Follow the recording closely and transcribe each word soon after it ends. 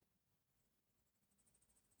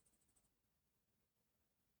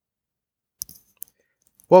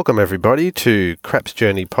Welcome everybody to Craps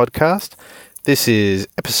Journey Podcast. This is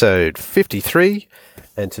episode 53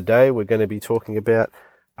 and today we're going to be talking about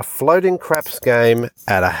a floating craps game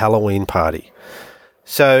at a Halloween party.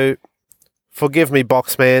 So, forgive me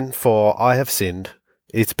Boxman, for I have sinned.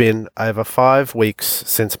 It's been over 5 weeks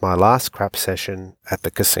since my last craps session at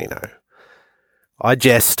the casino.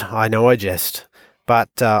 I know I jest,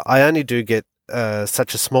 but I only do get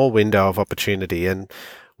such a small window of opportunity, and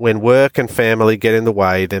when work and family get in the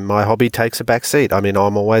way, then my hobby takes a back seat. I mean,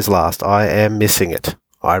 I'm always last. I am missing it.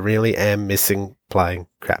 I really am missing playing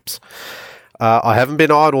craps. I haven't been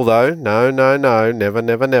idle though. No,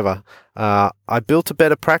 never. I built a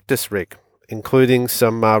better practice rig, including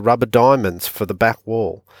some rubber diamonds for the back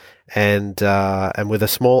wall. And with a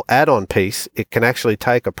small add-on piece, it can actually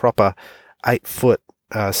take a proper 8-foot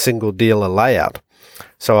single dealer layout.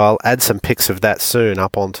 So I'll add some pics of that soon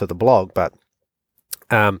up onto the blog, but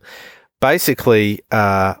basically,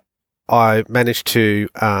 I managed to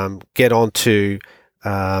get onto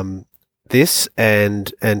this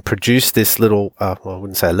and produce this little, well, I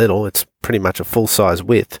wouldn't say little, it's pretty much a full-size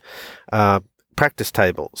width practice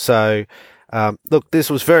table. So, look, this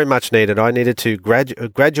was very much needed. I needed to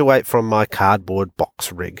graduate from my cardboard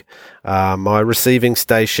box rig. My receiving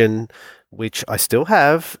station, which I still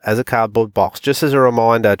have as a cardboard box, just as a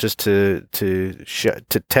reminder, just to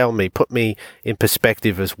put me in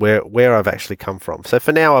perspective as where I've actually come from. So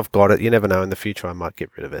for now, I've got it. You never know, in the future I might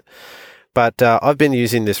get rid of it. But I've been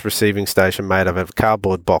using this receiving station made of a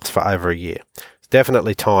cardboard box for over a year. It's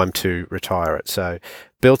definitely time to retire it. So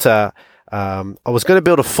I was going to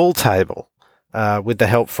build a full table with the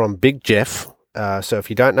help from Big Jeff. So if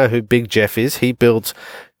you don't know who Big Jeff is, he builds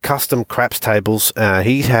custom craps tables.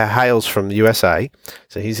 He hails from the USA,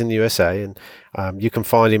 so he's in the USA, and you can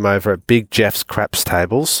find him over at Big Jeff's Craps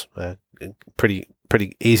Tables. Pretty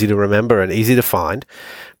easy to remember and easy to find.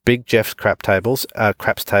 Big Jeff's Craps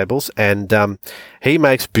Tables, and he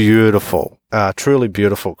makes beautiful, truly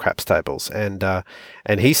beautiful craps tables. And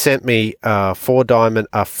he sent me 4 diamond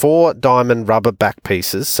rubber back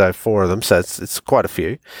pieces, so 4 of them. So it's quite a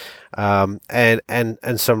few. And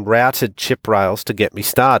some routed chip rails to get me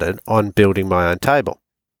started on building my own table.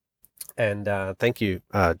 And thank you,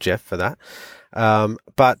 Jeff, for that.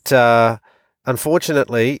 But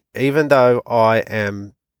unfortunately, even though I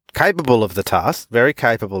am capable of the task, very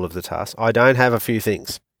capable of the task, I don't have a few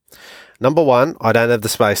things. Number 1, I don't have the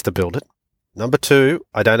space to build it. Number 2,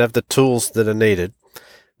 I don't have the tools that are needed.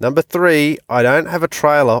 Number 3, I don't have a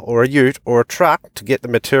trailer or a ute or a truck to get the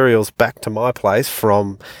materials back to my place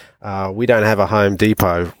from. We don't have a Home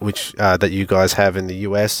Depot, which that you guys have in the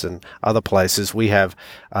US and other places. We have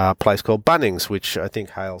a place called Bunnings, which I think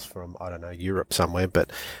hails from, I don't know, Europe somewhere.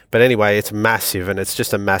 But anyway, it's massive, and it's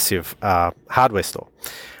just a massive hardware store.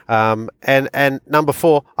 And number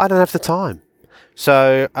 4, I don't have the time.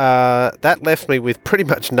 So that left me with pretty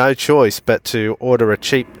much no choice but to order a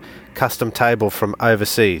cheap custom table from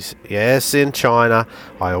overseas. Yes, in China.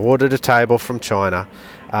 I ordered a table from China.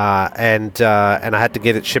 And I had to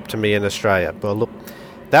get it shipped to me in Australia. Well, look,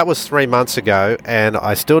 that was 3 months ago, and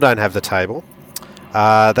I still don't have the table.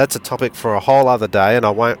 That's a topic for a whole other day, and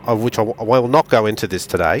I will not go into this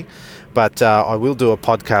today, but I will do a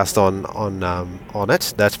podcast on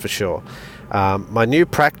it. That's for sure. My new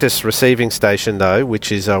practice receiving station, though,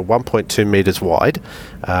 which is 1.2 meters wide.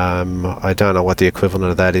 I don't know what the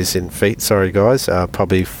equivalent of that is in feet. Sorry, guys.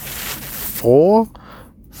 Probably 4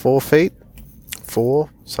 feet. 4,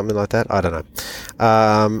 something like that. I don't know.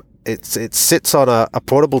 It sits on a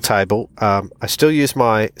portable table. I still use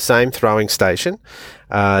my same throwing station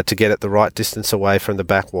to get it the right distance away from the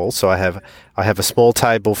back wall. So I have a small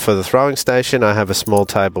table for the throwing station. I have a small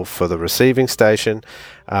table for the receiving station,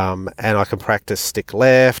 and I can practice stick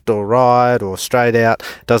left or right or straight out.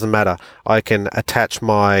 Doesn't matter. I can attach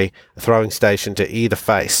my throwing station to either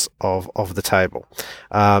face of the table.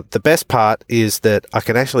 The best part is that I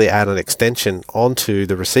can actually add an extension onto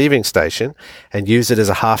the receiving station and use it as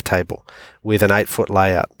a half table with an 8-foot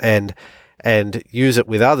layout, and use it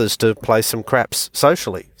with others to play some craps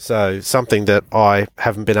socially. So something that I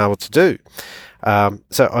haven't been able to do.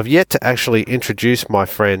 So I've yet to actually introduce my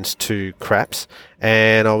friends to craps,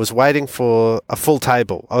 and I was waiting for a full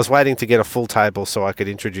table. I was waiting to get a full table so I could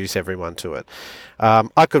introduce everyone to it.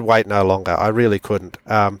 I could wait no longer. I really couldn't.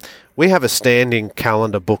 We have a standing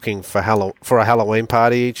calendar booking for a Halloween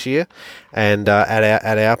party each year, and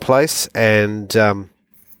at our place, and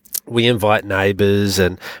we invite neighbours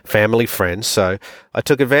and family friends. So I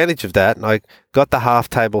took advantage of that, and I got the half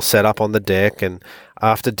table set up on the deck, and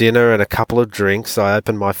after dinner and a couple of drinks, I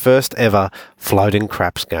opened my first ever floating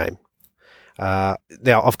craps game. Now,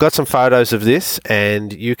 I've got some photos of this,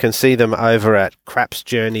 and you can see them over at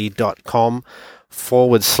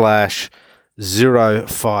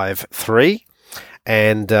crapsjourney.com/053.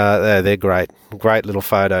 And they're great little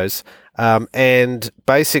photos. And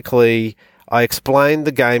basically, I explained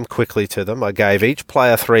the game quickly to them. I gave each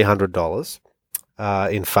player $300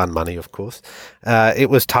 in fun money, of course.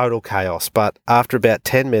 It was total chaos, but after about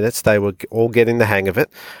 10 minutes, they were all getting the hang of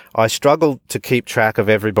it. I struggled to keep track of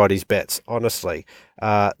everybody's bets, honestly.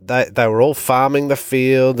 They were all farming the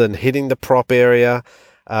field and hitting the prop area.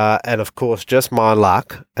 And, of course, just my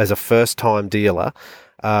luck as a first-time dealer.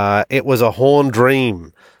 It was a horn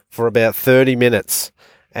dream for about 30 minutes,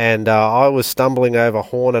 and I was stumbling over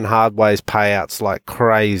Horn and Hardway's payouts like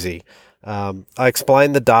crazy. I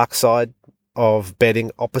explained the dark side of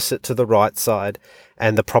betting opposite to the right side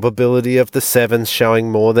and the probability of the sevens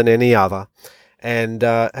showing more than any other. And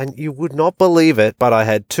you would not believe it, but I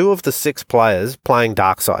had 2 of the 6 players playing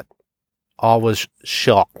dark side. I was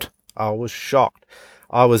shocked. I was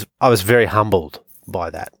very humbled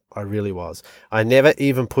by that. I really was. I never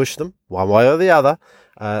even pushed them one way or the other.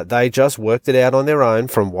 They just worked it out on their own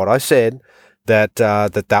from what I said,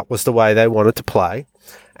 that was the way they wanted to play.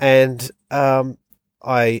 And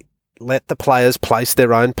I let the players place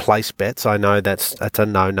their own place bets. I know that's a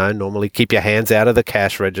no-no. Normally keep your hands out of the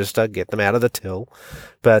cash register, get them out of the till.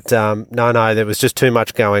 But no, there was just too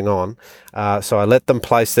much going on. So I let them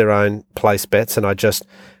place their own place bets, and I just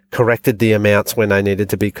corrected the amounts when they needed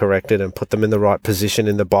to be corrected and put them in the right position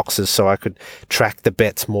in the boxes so I could track the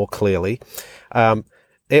bets more clearly.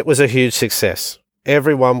 It was a huge success.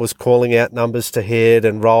 Everyone was calling out numbers to hit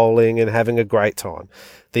and rolling and having a great time.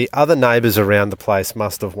 The other neighbours around the place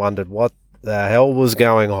must have wondered what the hell was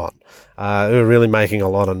going on. They were really making a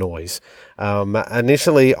lot of noise.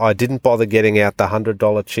 Initially, I didn't bother getting out the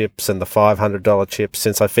 $100 chips and the $500 chips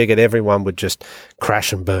since I figured everyone would just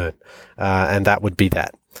crash and burn, and that would be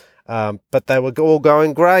that. But they were all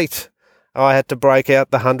going great. I had to break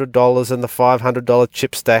out the $100 and the $500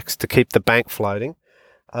 chip stacks to keep the bank floating.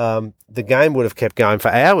 The game would have kept going for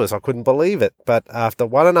hours. I couldn't believe it. But after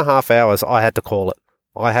 1.5 hours, I had to call it.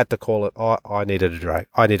 I needed a drink.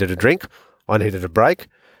 I needed a break.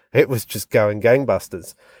 It was just going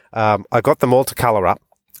gangbusters. I got them all to colour up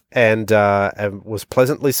and was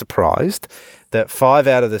pleasantly surprised that 5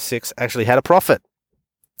 out of the 6 actually had a profit.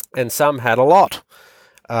 And some had a lot.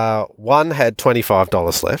 One had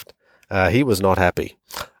 $25 left. He was not happy.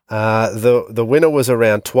 The winner was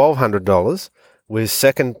around $1,200, with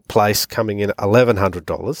second place coming in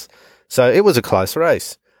 $1,100. So it was a close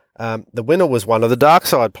race. The winner was one of the dark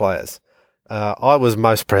side players. I was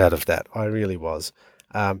most proud of that. I really was.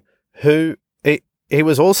 He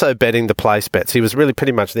was also betting the place bets. He was really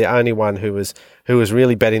pretty much the only one who was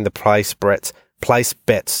really betting the place bets.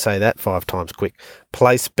 Say that 5 times quick.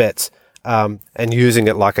 Place bets. And using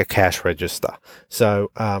it like a cash register.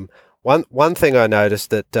 So one thing I noticed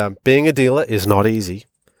that being a dealer is not easy,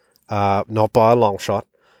 not by a long shot,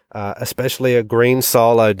 especially a green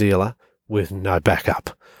solo dealer with no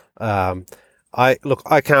backup. I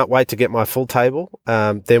can't wait to get my full table.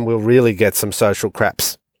 Then we'll really get some social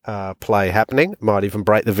craps play happening. Might even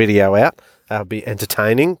break the video out. That'll be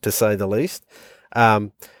entertaining to say the least.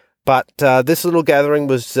 But this little gathering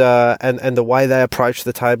was, and the way they approached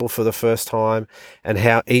the table for the first time and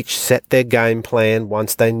how each set their game plan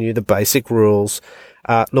once they knew the basic rules,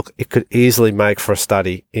 it could easily make for a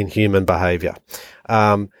study in human behaviour.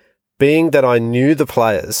 Being that I knew the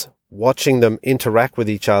players, watching them interact with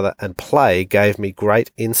each other and play gave me great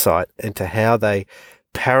insight into how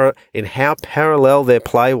how parallel their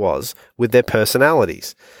play was with their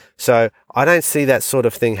personalities. So I don't see that sort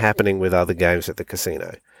of thing happening with other games at the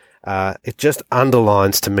casino. It just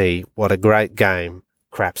underlines to me what a great game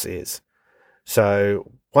craps is. So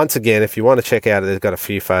once again, if you want to check out it, they've got a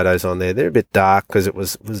few photos on there. They're a bit dark because it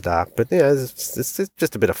was dark, but it's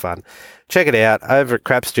just a bit of fun. Check it out over at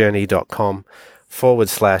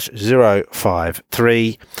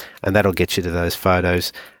crapsjourney.com/053, and that'll get you to those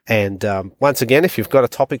photos. And once again, if you've got a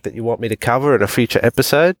topic that you want me to cover in a future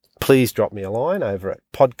episode, please drop me a line over at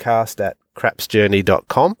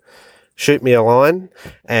podcast@crapsjourney.com. Shoot me a line,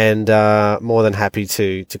 and more than happy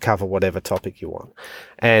to cover whatever topic you want.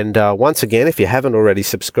 And once again, if you haven't already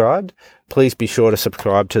subscribed, please be sure to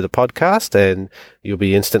subscribe to the podcast, and you'll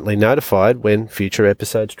be instantly notified when future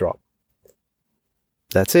episodes drop.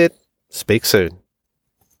 That's it. Speak soon.